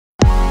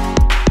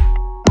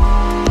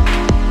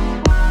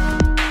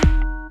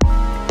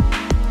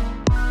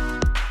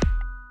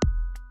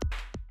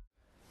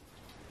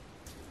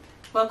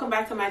Welcome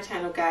back to my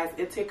channel, guys.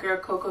 It's your girl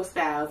Coco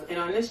Styles, and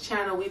on this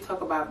channel we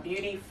talk about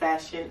beauty,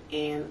 fashion,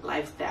 and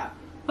lifestyle.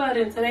 But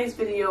in today's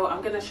video,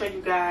 I'm going to show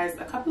you guys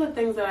a couple of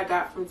things that I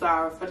got from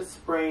Zara for the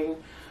spring.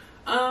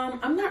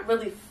 I'm not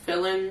really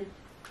feeling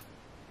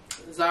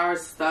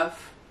Zara's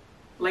stuff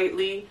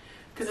lately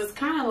because it's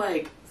kind of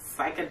like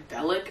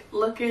psychedelic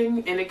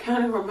looking, and it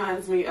kind of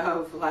reminds me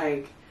of,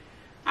 like,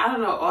 I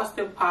don't know,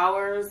 Austin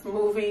Powers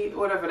movie,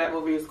 whatever that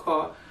movie is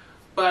called.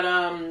 But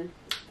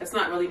it's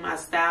not really my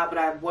style, but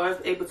I was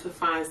able to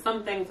find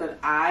some things that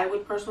I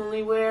would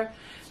personally wear,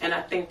 and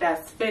I think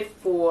that's fit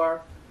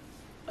for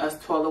us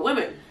taller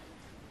women.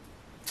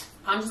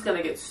 I'm just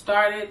gonna get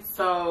started.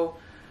 So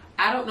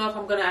I don't know if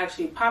I'm gonna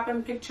actually pop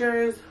in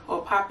pictures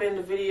or pop in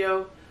the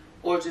video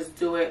or just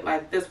do it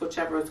like this,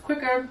 whichever is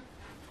quicker.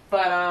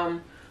 But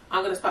I'm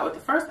gonna start with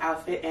the first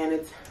outfit, and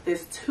it's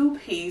this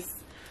two-piece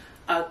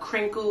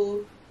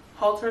crinkle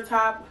halter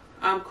top,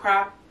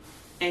 crop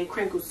and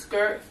crinkle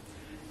skirt.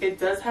 It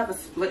does have a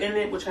split in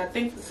it, which I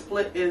think the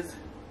split is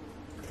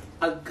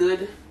a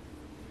good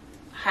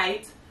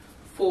height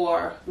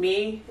for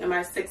me in my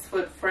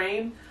 6-foot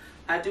frame.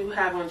 I do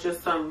have on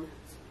just some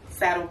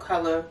saddle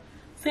color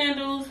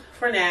sandals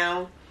for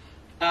now.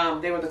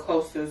 They were the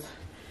closest.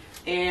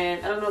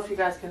 And I don't know if you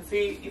guys can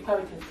see, you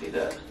probably can see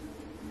the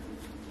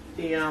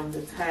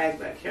tag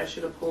back here. I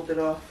should have pulled it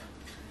off.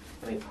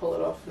 Let me pull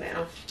it off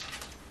now.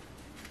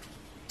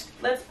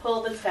 Let's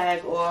pull the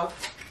tag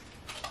off.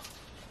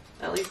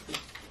 At least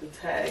the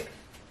tag,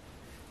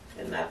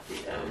 and not the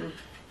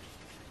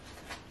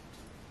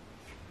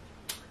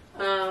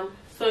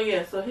so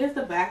yeah, so here's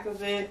the back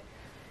of it,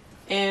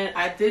 and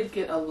I did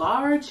get a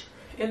large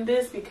in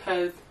this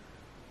because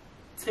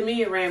to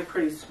me it ran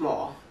pretty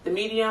small. The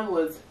medium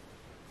was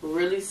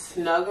really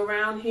snug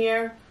around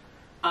here,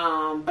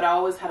 but I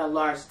always had a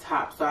large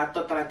top, so I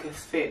thought that I could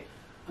fit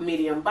a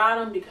medium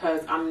bottom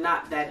because I'm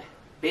not that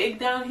big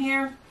down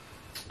here,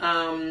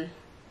 so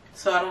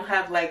I don't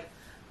have like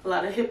a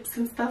lot of hips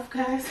and stuff,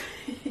 guys.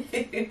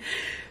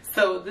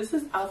 So this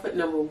is outfit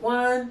number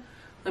 1.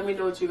 Let me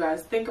know what you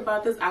guys think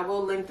about this. I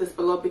will link this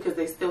below because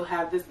they still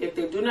have this. If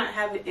they do not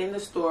have it in the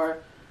store,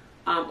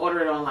 order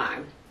it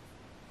online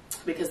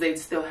because they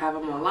still have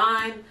them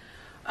online.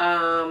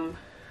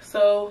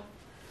 So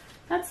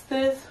that's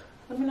this.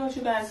 Let me know what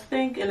you guys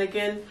think. And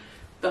again,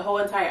 the whole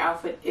entire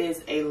outfit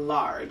is a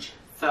large.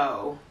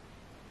 So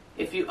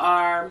if you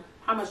are,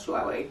 how much do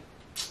I weigh?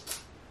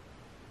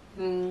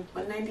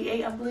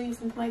 198, I believe,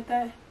 something like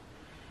that.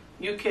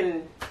 You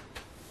can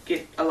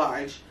get a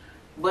large.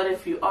 But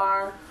if you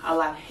are a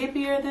lot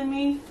hippier than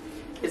me,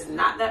 it's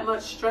not that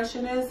much stretch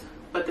in this,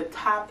 but the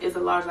top is a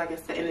large, like I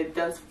said, and it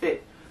does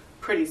fit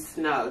pretty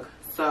snug.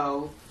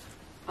 So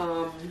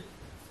let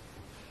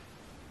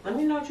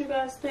me know what you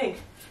guys think.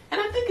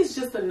 And I think it's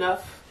just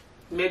enough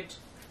mid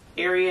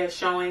area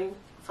showing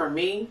for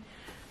me.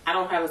 I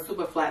don't have a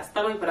super flat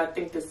stomach, but I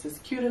think this is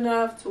cute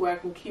enough to where I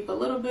can keep a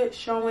little bit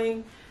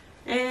showing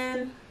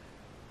and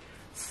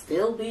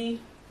still be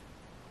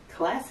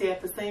classy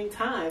at the same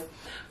time.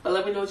 But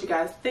let me know what you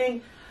guys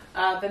think.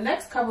 The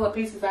next couple of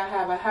pieces I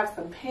have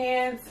some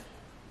pants,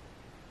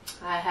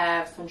 I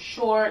have some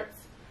shorts,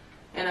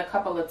 and a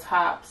couple of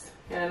tops,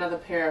 and another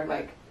pair of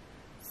like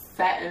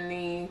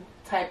satiny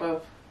type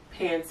of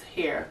pants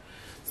here.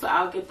 So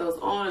I'll get those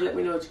on and let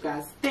me know what you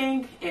guys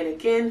think. And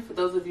again, for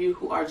those of you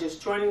who are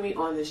just joining me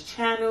on this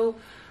channel,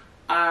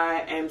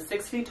 I am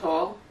 6 feet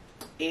tall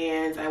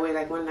and I weigh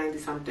like 190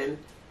 something,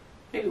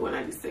 maybe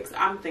 196.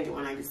 I'm thinking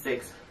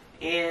 196,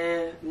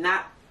 and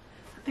not,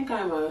 I think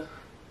I'm a,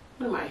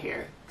 what am I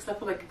here? Because I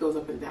feel like it goes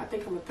up and down. I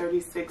think I'm a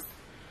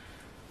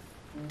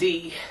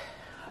 36D.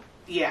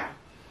 Yeah,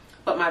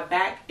 but my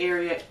back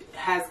area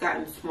has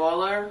gotten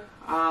smaller,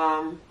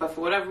 but for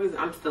whatever reason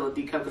I'm still a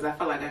D cup because I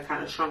feel like I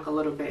kind of shrunk a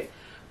little bit.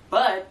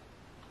 But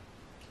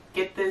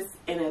get this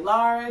in a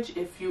large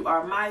if you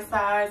are my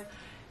size.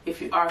 If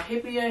you are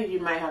hippier, you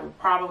might have a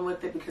problem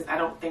with it because I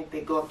don't think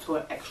they go up to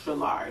an extra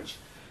large.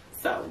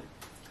 So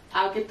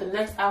I'll get the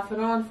next outfit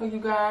on for you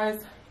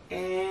guys,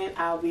 and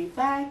I'll be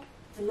back,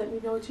 and let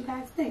me know what you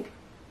guys think.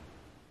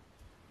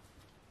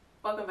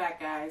 Welcome back,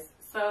 guys.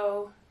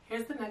 So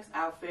here's the next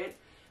outfit.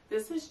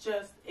 This is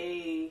just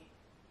a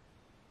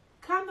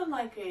kind of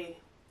like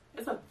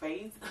it's a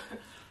vase,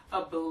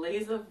 a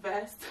blazer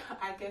vest,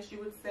 I guess you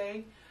would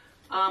say.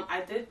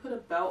 I did put a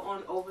belt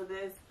on over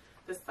this.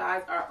 The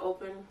sides are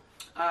open.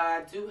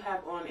 I do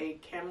have on a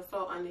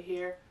camisole under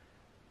here.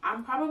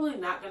 I'm probably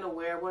not going to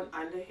wear one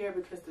under here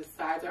because the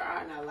sides are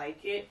out and I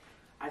like it.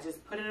 I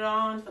just put it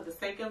on for the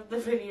sake of the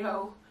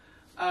video.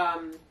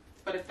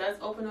 But it does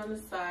open on the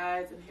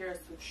sides, and here are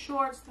some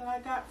shorts that I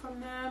got from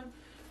them.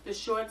 The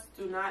shorts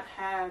do not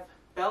have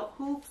belt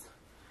hoops,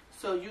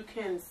 so you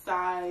can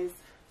size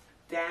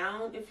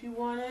down if you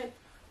want it.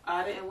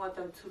 I didn't want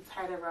them too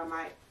tight around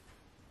my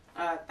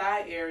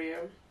thigh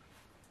area.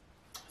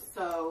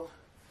 So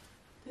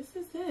this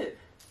is it.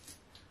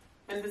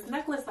 And this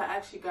necklace I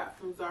actually got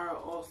from Zara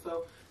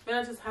also. Then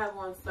I just have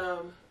on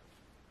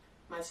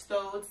my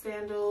staud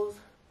sandals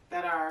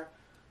that are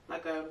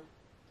like a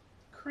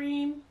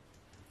cream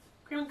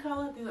cream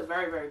color. These are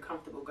very, very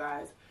comfortable,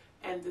 guys.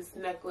 And this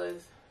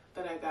necklace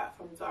that I got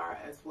from ZARA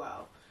as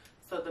well.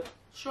 So the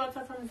shorts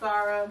are from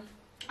ZARA.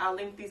 I'll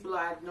link these below.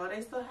 I know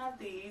they still have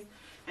these.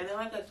 And they're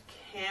like a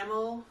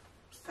camel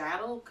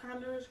saddle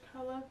kind of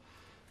color.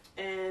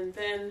 And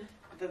then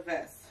the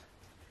vest.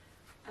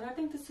 And I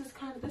think this is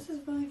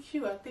really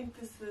cute. I think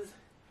this is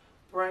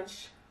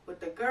brunch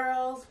with the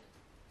girls.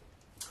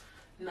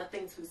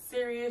 Nothing too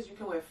serious. You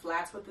can wear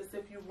flats with this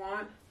if you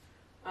want.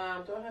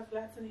 Do I have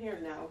flats in here?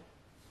 No.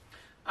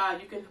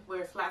 You can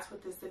wear flats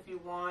with this if you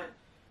want.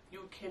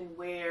 You can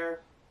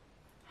wear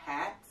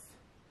hats.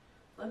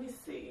 Let me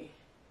see.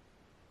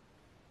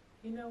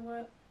 You know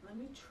what? Let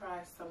me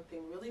try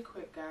something really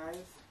quick, guys.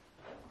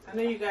 I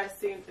know you guys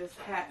seen this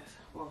hat.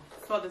 Well,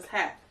 saw this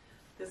hat.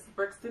 This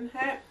Brixton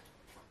hat.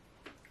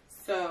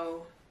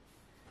 So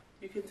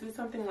you can do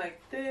something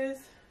like this.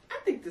 I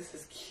think this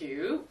is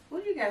cute.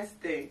 What do you guys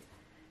think?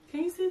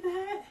 Can you see the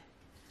hat?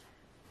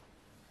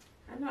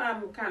 I know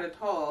I'm kind of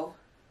tall,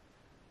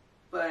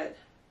 but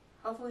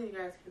hopefully you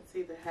guys can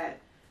see the hat.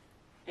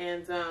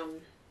 And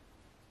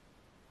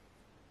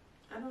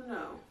I don't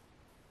know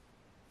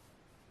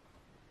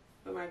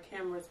where my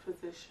camera's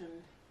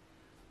positioned,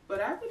 but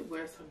I would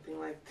wear something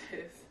like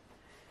this.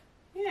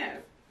 Yeah,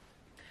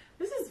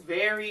 this is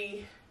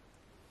very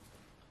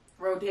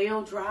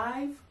Rodeo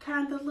Drive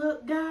kind of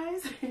look,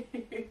 guys.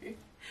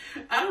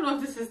 I don't know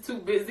if this is too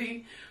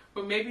busy,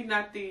 but maybe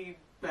not the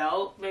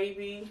belt,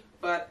 maybe,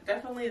 but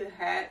definitely the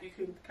hat. You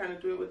can kind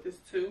of do it with this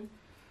too.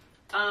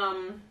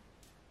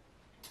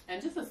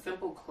 And just a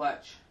simple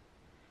clutch.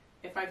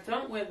 If I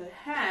don't wear the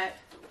hat,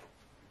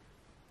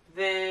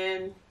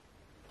 then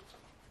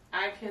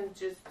I can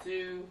just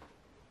do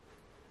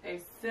a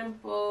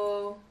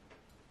simple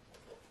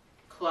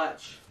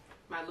clutch,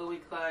 my Louis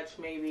clutch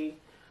maybe,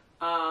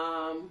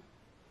 or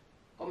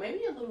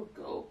maybe a little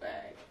gold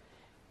bag.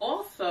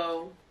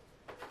 Also,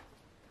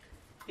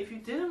 if you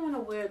didn't want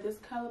to wear this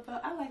color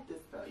belt, I like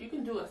this belt. You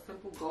can do a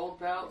simple gold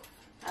belt.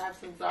 I have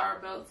some ZARA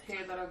belts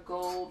here that are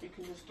gold. You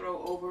can just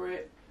throw over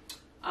it.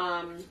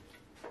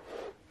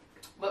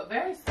 But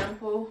very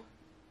simple.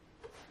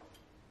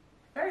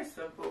 Very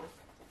simple.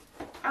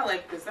 I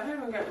like this. I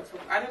didn't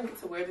get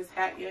to wear this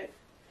hat yet.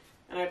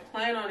 And I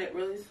plan on it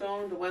really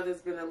soon. The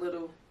weather's been a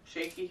little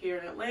shaky here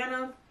in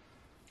Atlanta.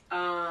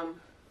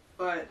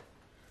 But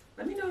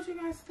let me know what you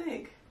guys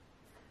think.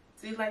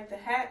 Do you like the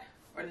hat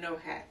or no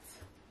hats?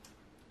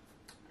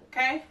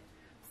 Okay?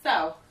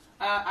 So,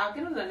 I'll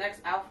get on the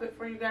next outfit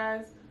for you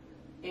guys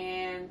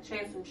and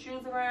change some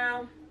shoes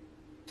around.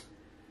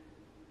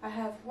 I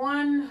have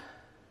 1,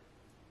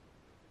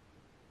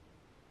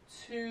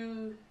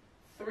 2,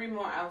 3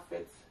 more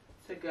outfits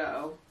to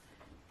go.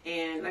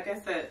 And like I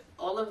said,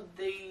 all of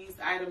these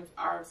items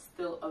are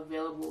still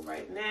available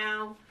right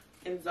now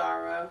in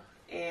ZARA.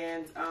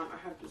 And I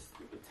have this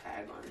stupid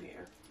tag on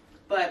here.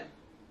 But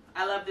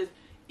I love this.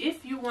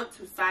 If you want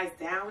to size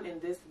down in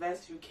this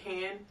vest, you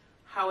can.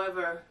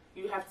 However,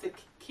 you have to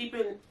keep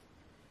in,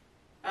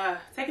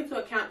 take into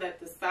account that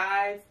the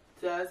sides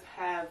does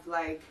have,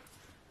 like,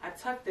 I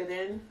tucked it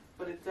in,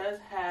 but it does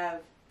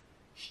have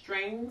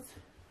strings.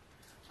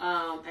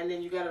 And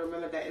then you got to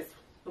remember that it's,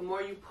 the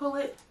more you pull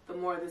it, the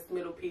more this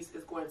middle piece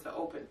is going to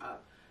open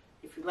up.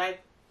 If you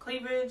like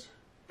cleavage,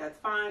 that's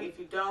fine. If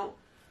you don't,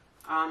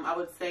 I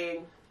would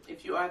say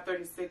if you are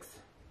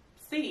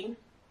 36C,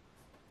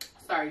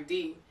 sorry,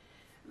 D,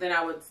 then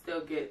I would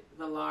still get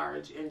the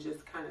large and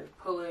just kind of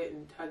pull it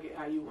and tug it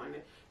how you want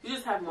it. You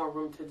just have more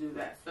room to do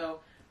that.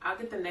 So I'll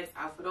get the next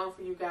outfit on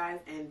for you guys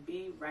and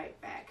be right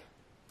back.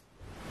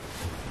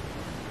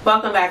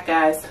 Welcome back,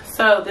 guys.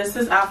 So this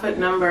is outfit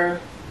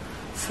number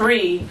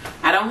 3.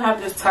 I don't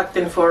have this tucked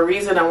in for a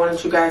reason. I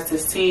wanted you guys to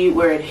see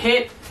where it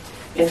hit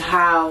and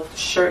how the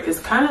shirt is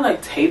kind of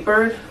like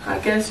tapered, I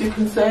guess you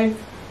can say.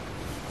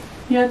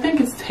 Yeah, I think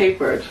it's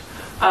tapered.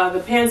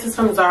 The pants is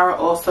from ZARA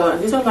also,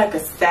 and these are like a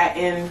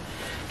satin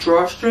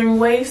drawstring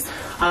waist.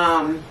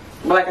 But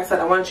like I said,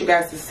 I want you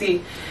guys to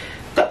see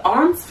the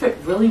arms fit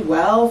really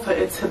well for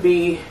it to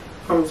be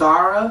from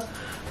ZARA,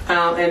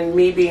 and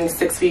me being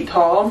 6 feet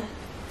tall.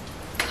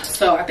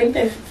 So I think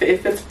it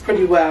fits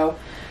pretty well.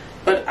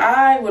 But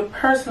I would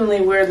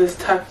personally wear this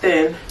tucked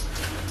in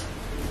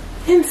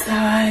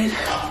inside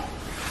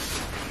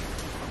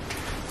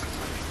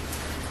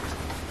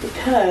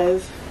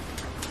because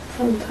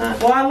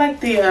sometimes, well, I like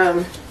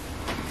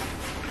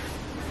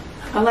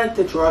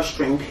the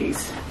drawstring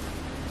piece.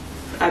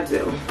 I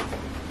do.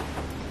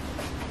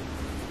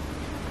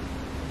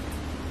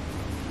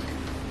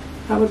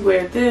 I would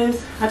wear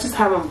this. I just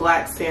have on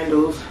black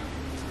sandals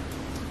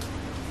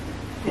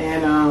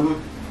and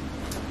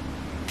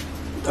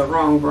the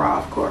wrong bra,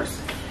 of course.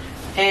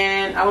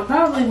 And I would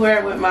probably wear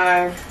it with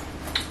my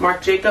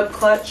Marc Jacob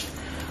clutch,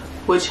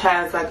 which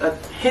has like a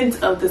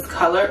hint of this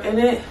color in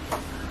it.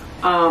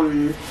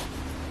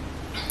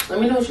 Let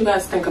me know what you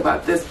guys think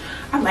about this.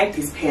 I like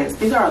these pants.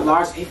 These are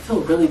large. They feel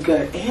really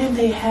good. And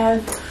they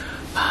have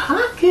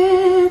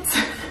pockets.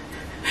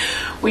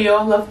 We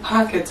all love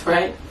pockets,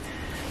 right?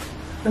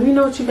 Let me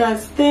know what you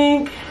guys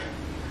think.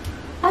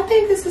 I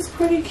think this is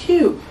pretty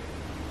cute.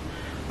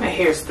 My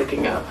hair's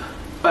sticking up.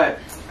 But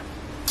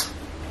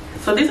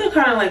so these are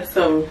kind of like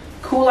some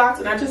culottes,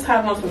 and I just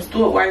have on some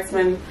Stuart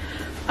Weitzman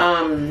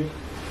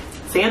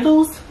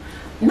sandals.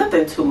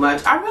 Nothing too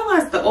much. I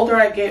realize the older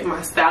I get,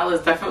 my style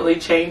is definitely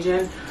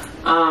changing.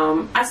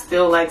 I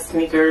still like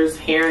sneakers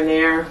here and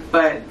there,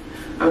 but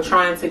I'm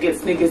trying to get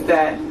sneakers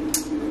that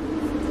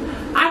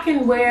I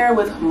can wear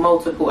with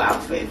multiple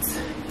outfits.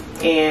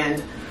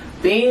 And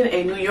being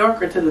a New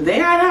Yorker to the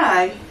day I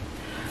die,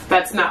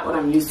 that's not what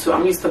I'm used to.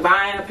 I'm used to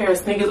buying a pair of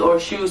sneakers or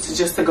shoes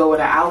just to go with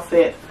an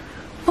outfit.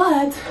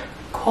 But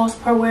cost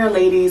per wear,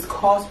 ladies,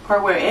 cost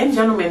per wear, and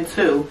gentlemen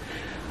too.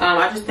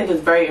 I just think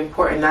it's very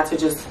important not to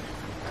just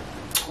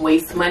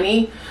waste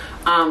money.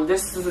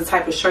 This is the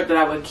type of shirt that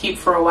I would keep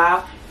for a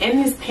while. And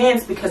these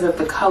pants, because of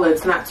the color,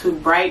 it's not too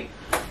bright.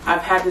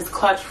 I've had this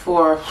clutch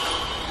for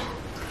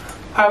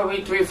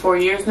probably 3 or 4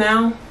 years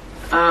now.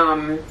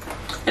 And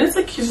it's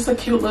just a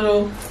cute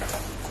little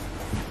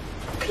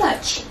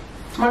clutch.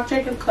 Marc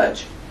Jacobs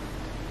clutch.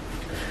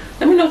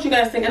 Let me know what you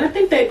guys think. And I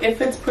think that it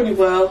fits pretty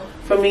well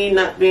for me,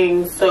 not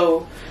being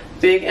so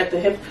big at the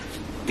hip.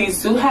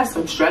 These do have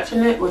some stretch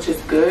in it, which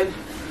is good.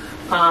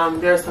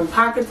 There are some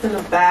pockets in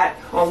the back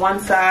on one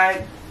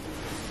side.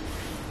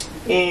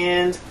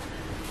 And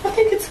I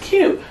think it's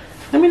cute.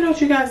 Let me know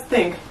what you guys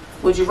think.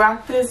 Would you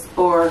rock this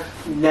or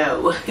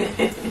no?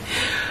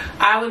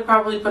 I would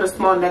probably put a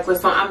small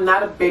necklace on. I'm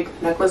not a big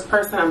necklace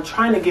person. I'm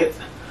trying to get...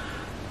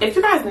 If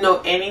you guys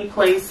know any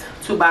place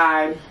to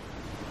buy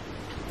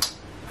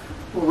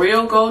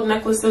real gold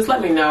necklaces,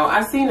 let me know.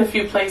 I've seen a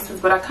few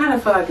places, but I kind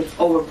of feel like it's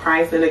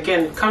overpriced. And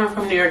again, coming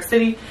from New York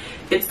City,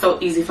 it's so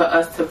easy for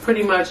us to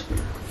pretty much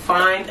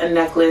find a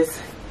necklace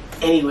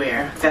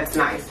anywhere that's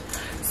nice.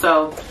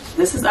 So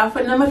this is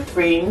outfit number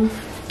 3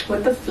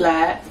 with the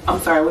flat. I'm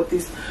sorry, with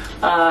these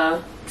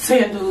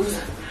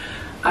sandals.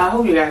 I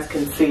hope you guys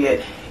can see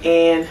it.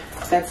 And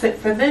that's it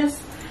for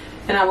this.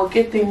 And I will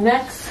get the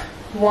next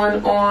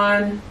one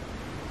on.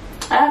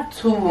 I have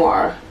 2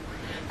 more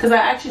because I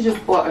actually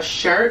just bought a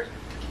shirt,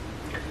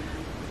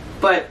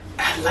 but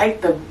I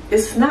like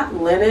it's not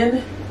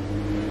linen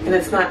and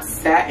it's not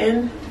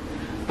satin,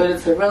 but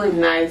it's a really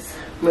nice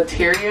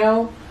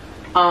material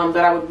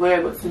that I would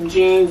wear with some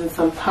jeans and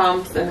some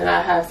pumps, and then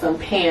I have some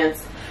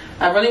pants.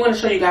 I really want to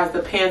show you guys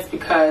the pants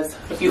because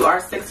if you are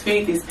 6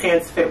 feet, these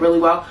pants fit really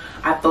well.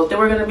 I thought they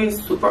were going to be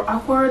super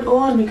awkward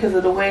on because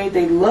of the way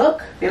they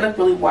look. They look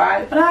really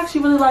wide, but I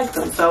actually really like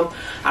them. So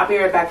I'll be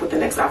right back with the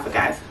next outfit,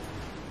 guys.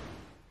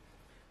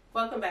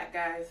 Welcome back,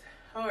 guys.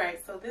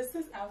 Alright, so this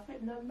is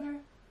outfit number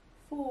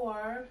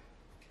 4.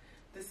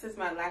 This is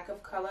my lack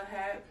of color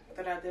hat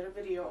that I did a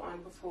video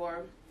on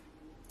before.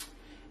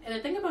 And the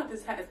thing about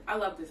this hat is I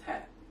love this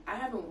hat. I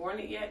haven't worn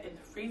it yet, and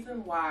the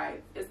reason why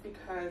is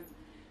because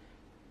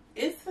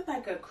it's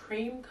like a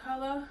cream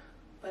color,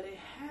 but it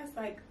has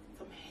like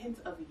some hints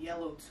of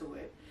yellow to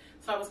it.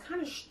 So I was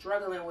kind of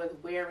struggling with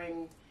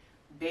wearing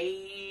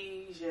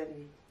beige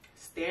and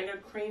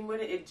standard cream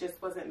with it. It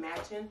just wasn't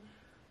matching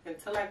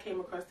until I came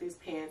across these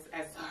pants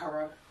at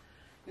ZARA.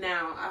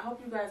 Now, I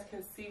hope you guys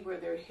can see where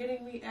they're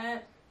hitting me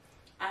at.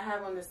 I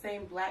have on the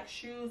same black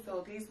shoes,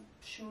 so these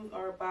shoes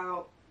are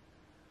about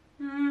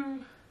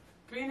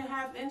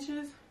 3.5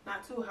 inches,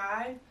 not too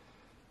high.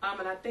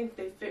 And I think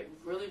they fit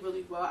really,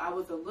 really well. I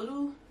was a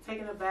little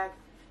taken aback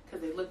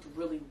because they looked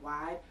really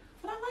wide,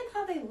 but I like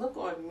how they look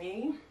on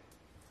me.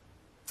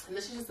 And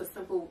this is just a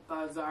simple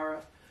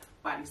ZARA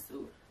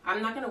bodysuit.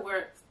 I'm not going to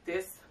wear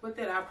this with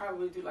it. I'll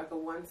probably do like a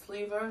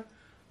 1-sleever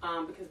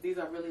because these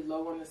are really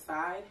low on the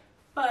side.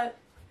 But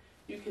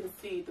you can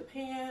see the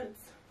pants,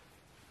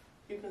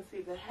 you can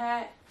see the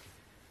hat,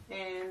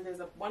 and there's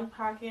one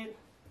pocket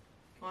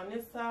on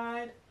this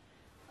side.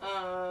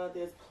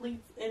 There's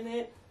pleats in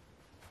it.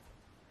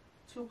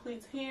 2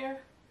 pleats here,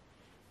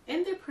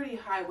 and they're pretty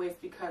high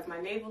waist because my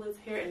navel is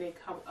here and they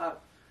come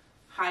up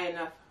high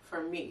enough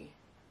for me.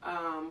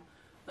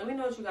 Let me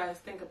know what you guys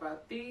think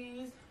about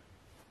these.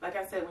 Like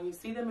I said, when you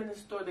see them in the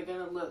store, they're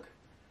gonna look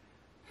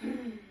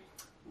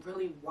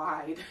really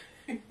wide.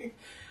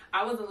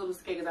 I was a little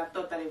scared because I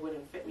thought that it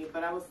wouldn't fit me,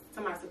 but I was,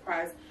 to my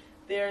surprise,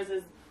 there's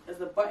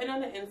a button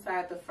on the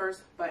inside, the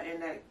first button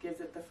that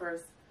gives it the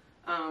first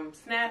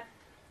snap,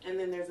 and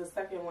then there's a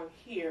second one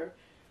here.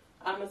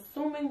 I'm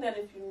assuming that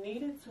if you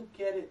needed to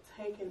get it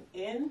taken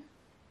in,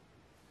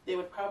 they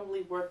would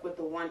probably work with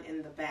the one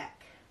in the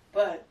back,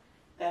 but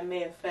that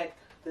may affect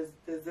the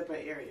zipper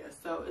area,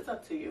 so it's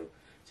up to you.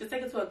 Just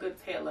take it to a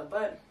good tailor,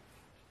 but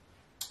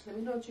let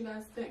me know what you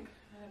guys think.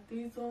 I have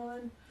these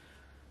on,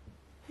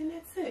 and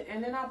that's it.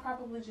 And then I'll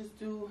probably just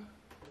do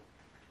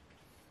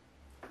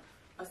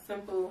a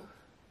simple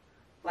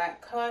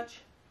black clutch.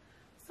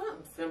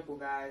 Something simple,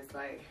 guys.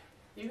 Like,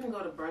 you can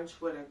go to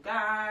brunch with a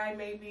guy,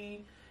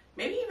 maybe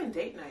even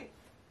date night.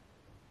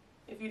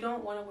 If you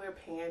don't want to wear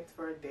pants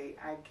for a date,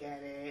 I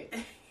get it.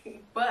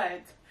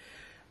 But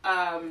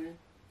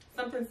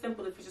something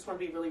simple if you just want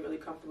to be really, really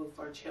comfortable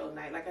for a chill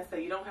night. Like I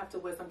said, you don't have to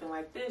wear something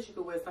like this. You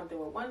could wear something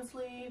with 1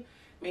 sleeve,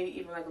 maybe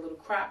even like a little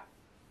crop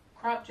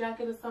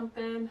jacket or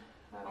something.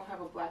 I don't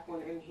have a black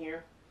one in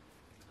here.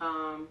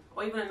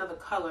 or even another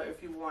color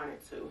if you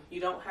wanted to.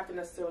 You don't have to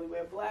necessarily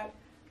wear black.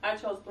 I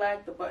chose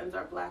black. The buttons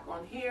are black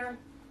on here.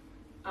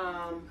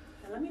 And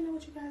let me know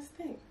what you guys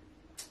think.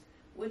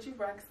 Would you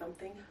rock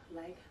something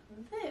like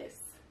this?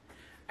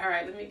 All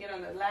right, let me get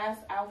on the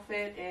last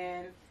outfit,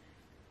 and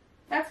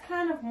that's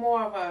kind of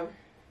more of a,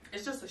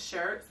 it's just a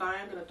shirt, so I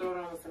am gonna throw it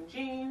on with some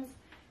jeans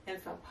and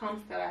some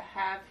pumps that I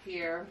have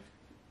here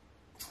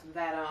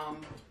that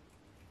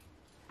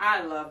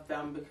I love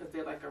them because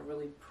they're like a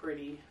really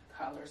pretty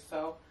color.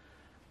 So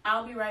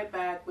I'll be right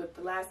back with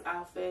the last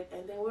outfit,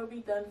 and then we'll be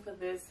done for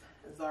this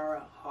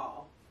Zara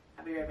haul.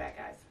 I'll be right back,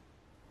 guys.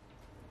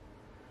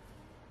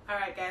 All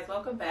right, guys,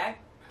 welcome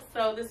back.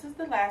 So this is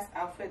the last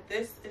outfit.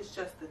 This is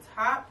just the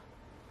top.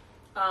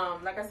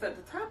 Like I said,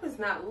 the top is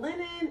not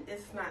linen,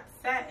 it's not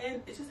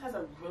satin, it just has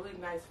a really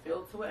nice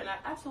feel to it, and I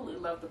absolutely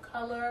love the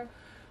color.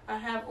 I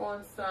have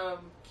on some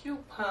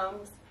cute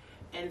pumps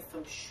and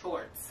some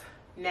shorts.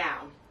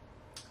 Now,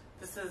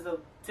 this is a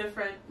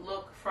different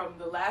look from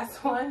the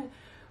last one,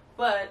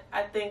 but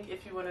I think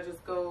if you want to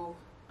just go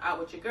out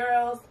with your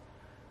girls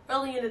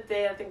early in the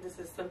day, I think this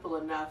is simple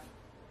enough.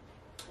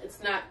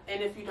 It's not,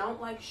 and if you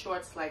don't like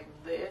shorts like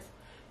this,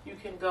 you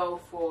can go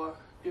for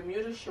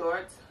Bermuda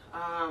shorts.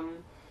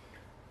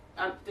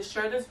 The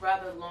shirt is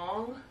rather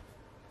long,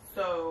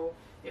 so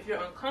if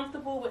you're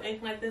uncomfortable with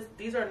anything like this,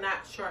 these are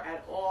not short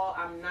at all.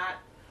 I'm not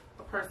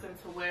a person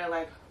to wear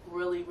like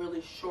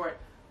really short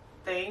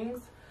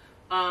things,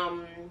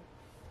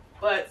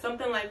 but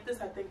something like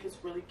this I think is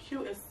really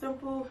cute. It's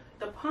simple.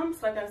 The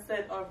pumps, like I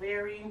said, are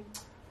very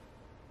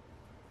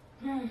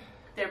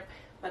they're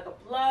like a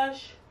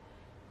blush,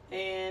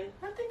 and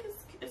I think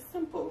it's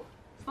simple.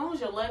 As long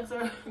as your legs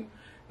are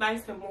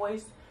nice and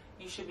moist,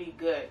 you should be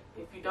good.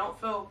 If you don't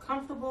feel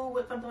comfortable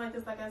with something like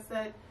this, like I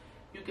said,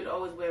 you could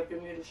always wear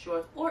Bermuda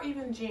shorts or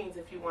even jeans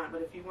if you want.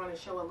 But if you want to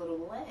show a little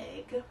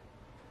leg,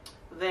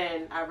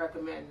 then I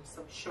recommend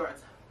some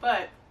shorts.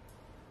 But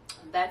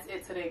that's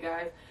it today,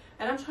 guys.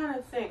 And I'm trying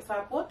to think. So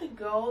I bought the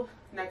gold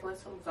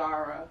necklace from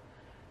Zara,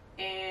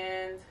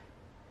 and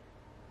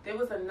there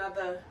was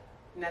another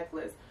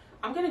necklace.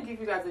 I'm going to give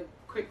you guys a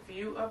quick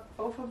view of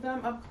both of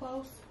them up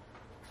close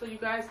so you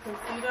guys can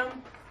see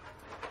them.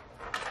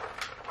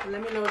 And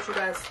let me know what you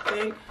guys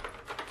think.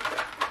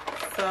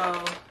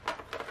 So,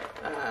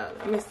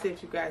 let me see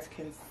if you guys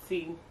can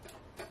see.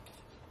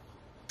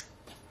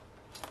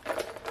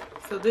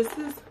 So this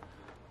is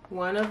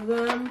one of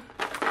them.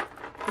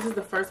 This is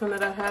the first one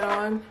that I had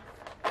on.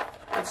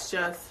 It's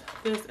just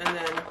this, and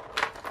then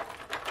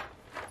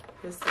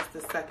this is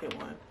the second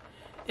one.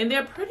 And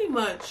they're pretty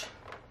much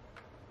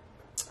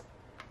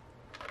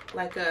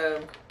like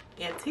a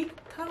antique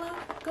color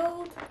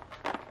gold.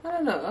 I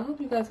don't know. I hope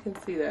you guys can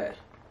see that.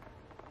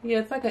 Yeah,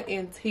 it's like an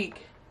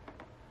antique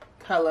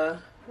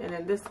color, and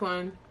then this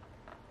one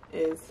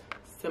is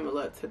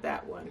similar to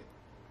that one.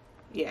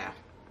 Yeah.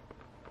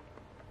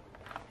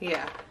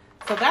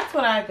 So that's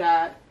what I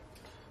got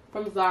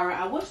from Zara.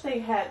 I wish they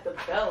had the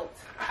belt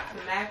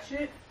to match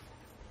it,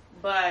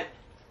 but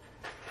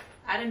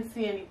I didn't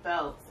see any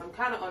belts. I'm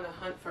kind of on the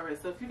hunt for it.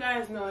 So if you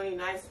guys know any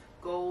nice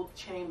gold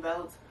chain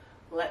belts,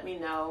 let me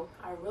know.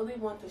 I really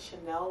want the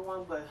Chanel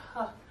one, but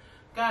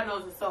God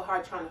knows it's so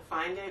hard trying to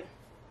find it.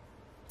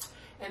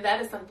 And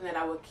that is something that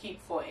I would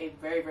keep for a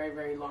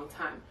very long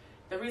time.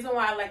 The reason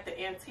why I like the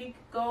antique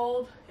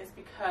gold is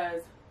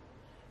because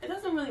it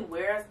doesn't really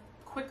wear as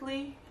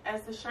quickly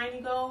as the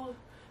shiny gold,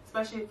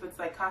 especially if it's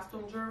like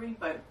costume jewelry.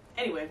 But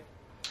anyway,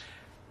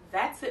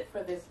 that's it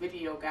for this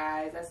video,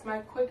 guys. That's my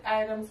quick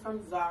items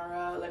from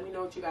Zara. Let me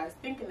know what you guys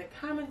think in the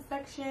comment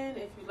section.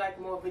 If you'd like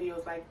more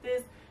videos like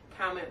this,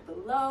 comment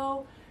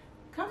below.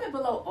 Comment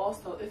below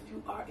also if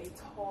you are a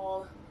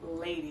tall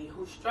lady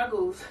who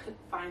struggles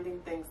finding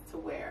things to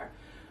wear,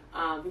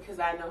 because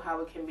I know how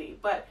it can be.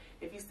 But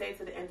if you stay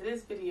to the end of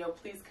this video,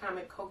 please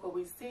comment Coco,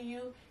 we see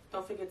you.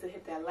 Don't forget to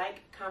hit that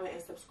like, comment,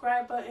 and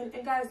subscribe button.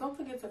 And guys, don't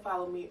forget to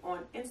follow me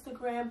on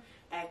Instagram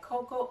at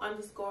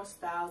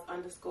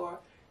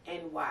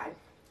Coco_styles_NY.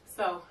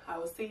 So I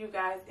will see you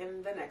guys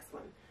in the next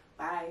one.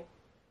 Bye.